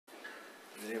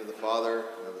In the name of the Father,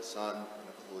 and of the Son, and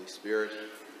of the Holy Spirit.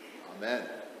 Amen.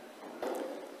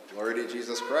 Glory to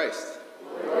Jesus Christ.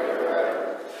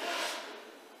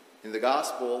 In the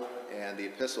Gospel and the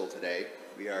Epistle today,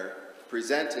 we are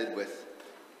presented with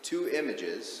two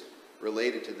images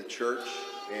related to the church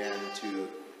and to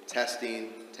testing,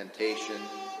 temptation,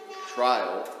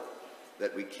 trial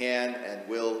that we can and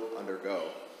will undergo.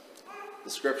 The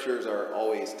scriptures are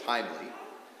always timely,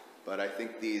 but I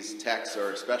think these texts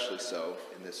are especially so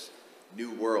in this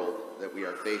new world that we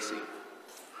are facing.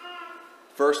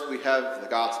 First, we have the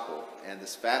gospel and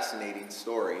this fascinating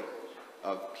story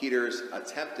of Peter's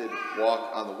attempted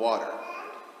walk on the water.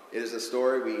 It is a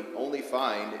story we only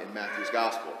find in Matthew's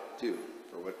gospel, too,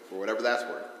 for whatever that's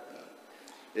worth.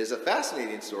 It is a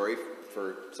fascinating story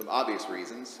for some obvious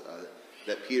reasons,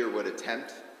 that Peter would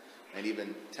attempt and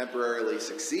even temporarily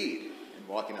succeed in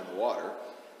walking on the water,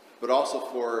 but also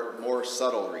for more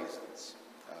subtle reasons.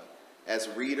 As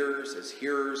readers, as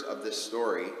hearers of this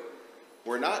story,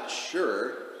 we're not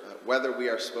sure whether we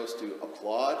are supposed to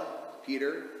applaud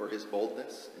Peter for his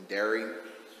boldness and daring,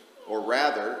 or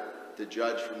rather, to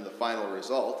judge from the final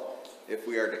result, if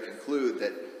we are to conclude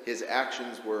that his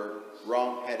actions were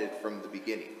wrong-headed from the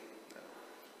beginning.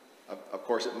 Of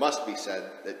course, it must be said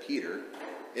that Peter,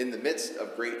 in the midst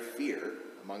of great fear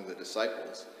among the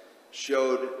disciples,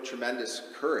 showed tremendous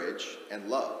courage and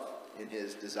love in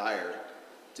his desire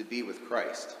to be with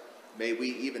Christ. May we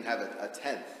even have a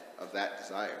tenth of that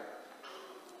desire.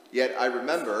 Yet I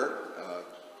remember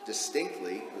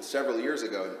distinctly, several years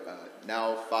ago,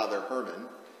 now Father Herman,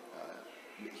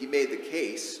 he made the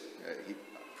case, he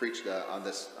preached on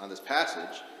this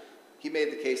passage, he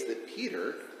made the case that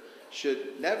Peter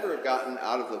should never have gotten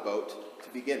out of the boat to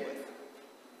begin with.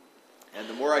 And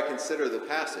the more I consider the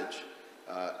passage,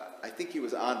 I think he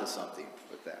was onto something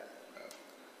with that.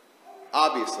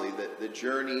 Obviously, the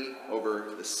journey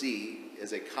over the sea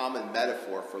is a common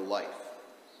metaphor for life,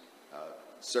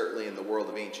 certainly in the world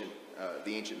of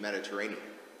the ancient Mediterranean,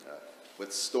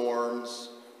 with storms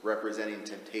representing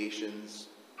temptations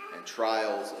and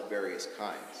trials of various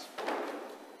kinds.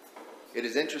 It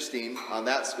is interesting on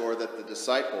that score that the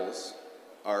disciples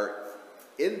are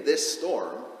in this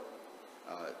storm,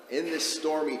 in this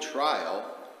stormy trial,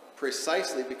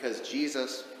 precisely because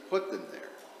Jesus put them there.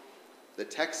 The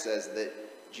text says that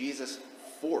Jesus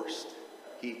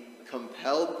he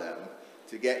compelled them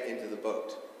to get into the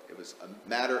boat. It was a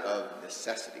matter of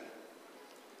necessity.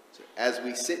 So as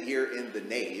we sit here in the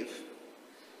nave,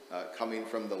 coming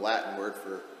from the Latin word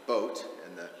for boat,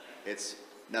 and it's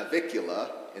navicula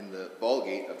in the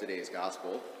Vulgate of today's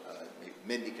gospel.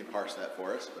 Mindy can parse that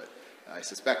for us, but I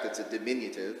suspect it's a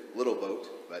diminutive, little boat.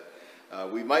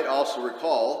 But we might also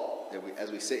recall, that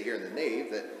as we sit here in the nave,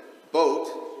 that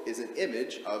boat is an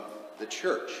image of the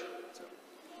church. So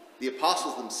the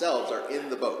apostles themselves are in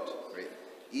the boat, right?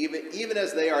 Even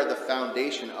as they are the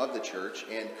foundation of the church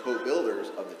and co-builders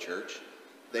of the church,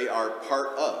 they are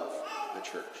part of the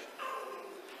church.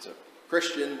 So,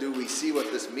 Christian, do we see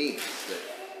what this means? That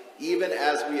even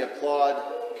as we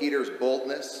applaud Peter's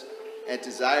boldness and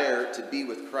desire to be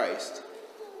with Christ,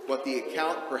 what the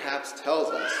account perhaps tells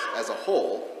us as a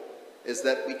whole is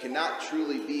that we cannot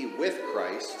truly be with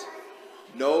Christ,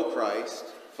 know Christ,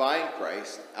 find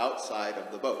Christ outside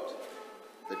of the boat,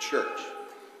 the church,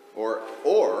 or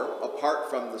apart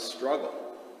from the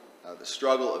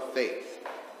struggle of faith,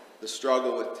 the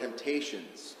struggle with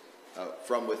temptations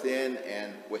from within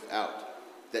and without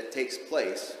that takes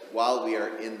place while we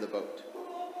are in the boat.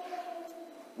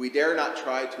 We dare not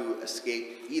try to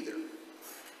escape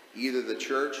either the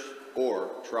church or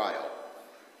trial,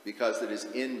 because it is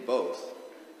in both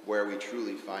where we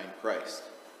truly find Christ.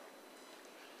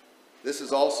 This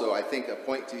is also, I think, a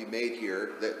point to be made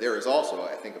here, that there is also,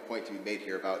 I think, a point to be made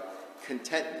here about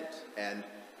contentment and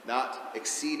not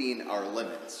exceeding our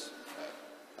limits,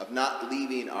 of not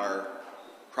leaving our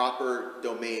proper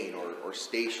domain or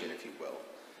station, if you will.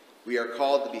 We are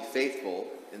called to be faithful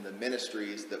in the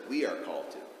ministries that we are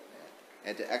called to,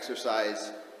 and to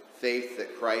exercise faith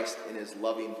that Christ, in his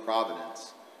loving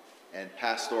providence and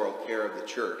pastoral care of the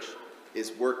church,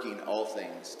 is working all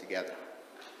things together.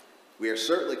 We are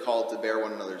certainly called to bear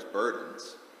one another's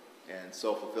burdens and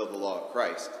so fulfill the law of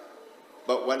Christ.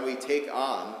 But when we take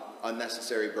on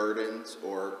unnecessary burdens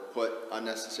or put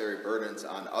unnecessary burdens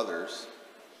on others,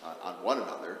 on one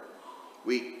another,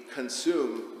 we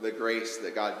consume the grace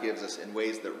that God gives us in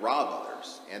ways that rob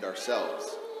others and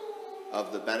ourselves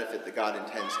of the benefit that God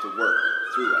intends to work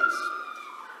through us.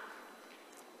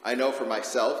 I know for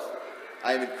myself,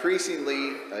 I am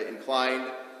increasingly inclined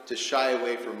to shy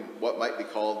away from what might be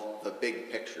called the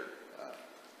big picture.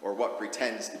 or what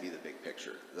pretends to be the big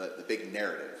picture, the big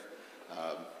narrative,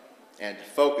 and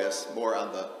focus more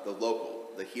on the local,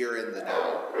 the here and the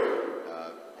now,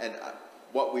 and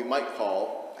what we might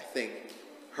call, I think,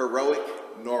 heroic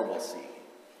normalcy.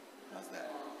 How's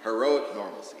that? Heroic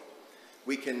normalcy.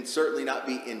 We can certainly not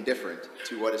be indifferent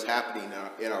to what is happening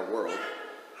in our world,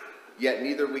 yet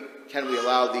neither can we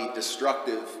allow the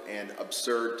destructive and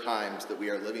absurd times that we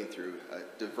are living through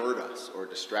divert us or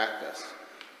distract us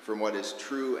from what is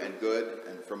true and good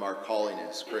and from our calling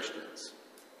as Christians.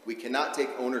 We cannot take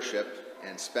ownership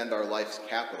and spend our life's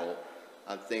capital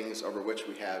on things over which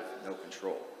we have no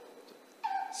control.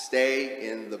 Stay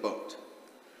in the boat.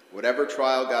 Whatever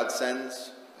trial God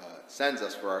sends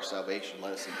us for our salvation,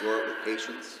 let us endure it with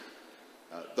patience.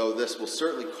 Though this will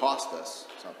certainly cost us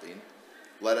something,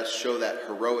 let us show that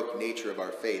heroic nature of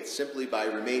our faith simply by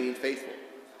remaining faithful,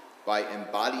 by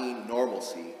embodying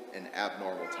normalcy in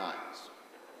abnormal times.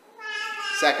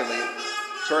 Secondly,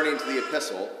 turning to the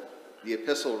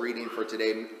epistle reading for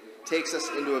today takes us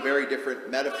into a very different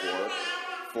metaphor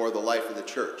for the life of the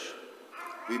church.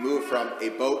 We move from a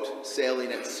boat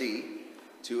sailing at sea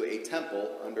to a temple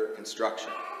under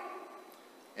construction.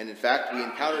 And in fact, we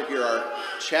encounter here our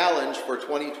challenge for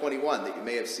 2021 that you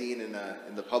may have seen in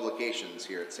the publications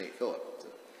here at St. Philip.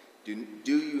 Do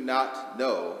you not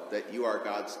know that you are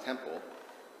God's temple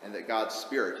and that God's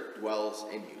Spirit dwells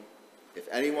in you? If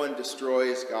anyone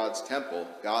destroys God's temple,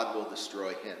 God will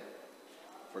destroy him.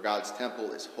 For God's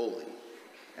temple is holy,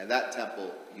 and that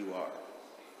temple you are.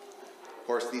 Of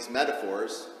course, these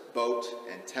metaphors, boat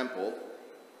and temple,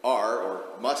 are or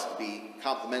must be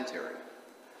complementary.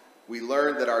 We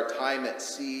learn that our time at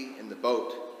sea in the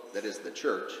boat, that is the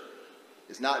church,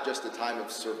 is not just a time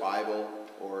of survival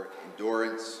or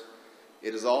endurance.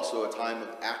 It is also a time of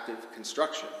active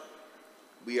construction.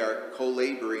 We are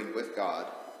co-laboring with God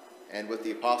and with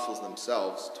the apostles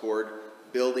themselves toward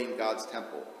building God's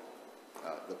temple,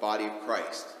 the body of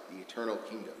Christ, the eternal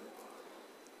kingdom.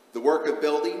 The work of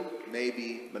building may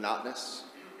be monotonous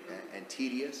and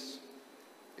tedious.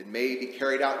 It may be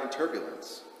carried out in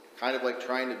turbulence, kind of like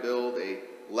trying to build a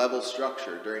level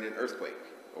structure during an earthquake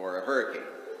or a hurricane.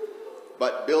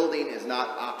 But building is not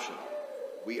optional.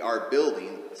 We are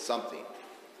building something.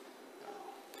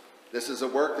 This is a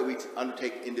work that we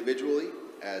undertake individually,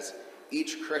 as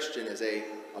each Christian is a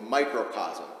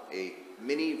microcosm, a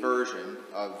mini version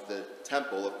of the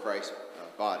temple of Christ's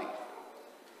body.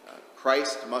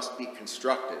 Christ must be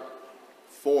constructed,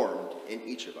 formed in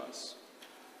each of us.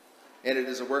 And it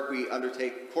is a work we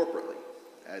undertake corporately,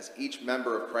 as each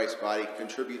member of Christ's body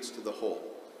contributes to the whole,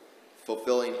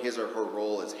 fulfilling his or her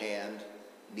role as hand,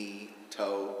 knee,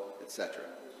 toe, etc.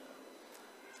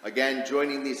 Again,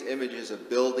 joining these images of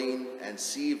building and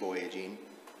sea voyaging,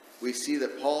 we see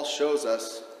that Paul shows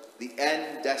us the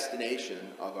end destination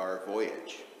of our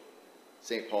voyage.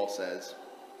 St. Paul says,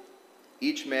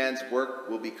 "Each man's work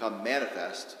will become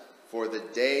manifest, for the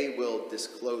day will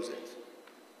disclose it,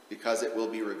 because it will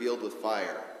be revealed with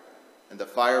fire, and the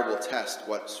fire will test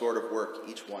what sort of work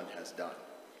each one has done."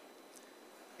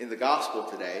 In the gospel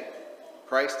today,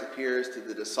 Christ appears to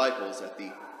the disciples at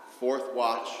the fourth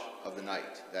watch of the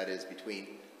night, that is,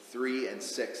 between 3 and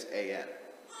 6 a.m.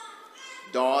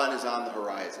 Dawn is on the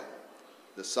horizon.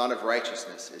 The Son of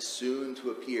Righteousness is soon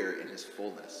to appear in his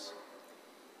fullness.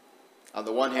 On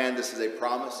the one hand, this is a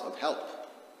promise of help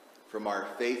from our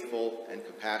faithful and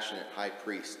compassionate high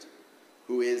priest,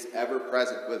 who is ever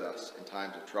present with us in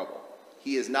times of trouble.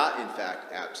 He is not, in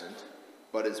fact, absent,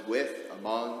 but is with,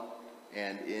 among,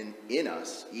 and in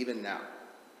us even now.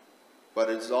 But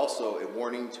it is also a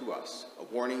warning to us, a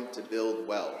warning to build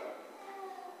well.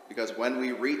 Because when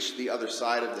we reach the other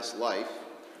side of this life,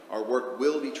 our work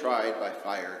will be tried by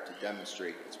fire to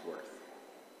demonstrate its worth.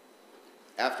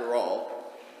 After all,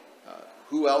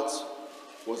 who else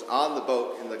was on the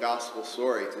boat in the gospel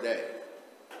story today?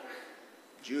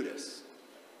 Judas.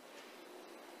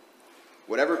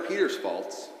 Whatever Peter's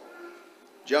faults,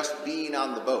 just being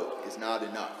on the boat is not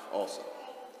enough also.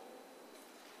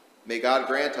 May God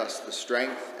grant us the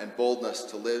strength and boldness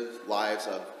to live lives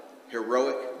of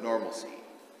heroic normalcy,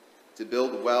 to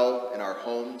build well in our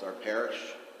homes, our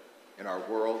parish, in our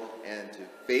world, and to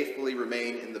faithfully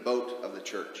remain in the boat of the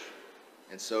church,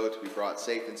 and so to be brought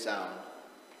safe and sound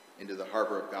into the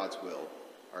harbor of God's will,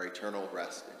 our eternal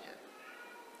rest in him.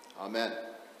 Amen.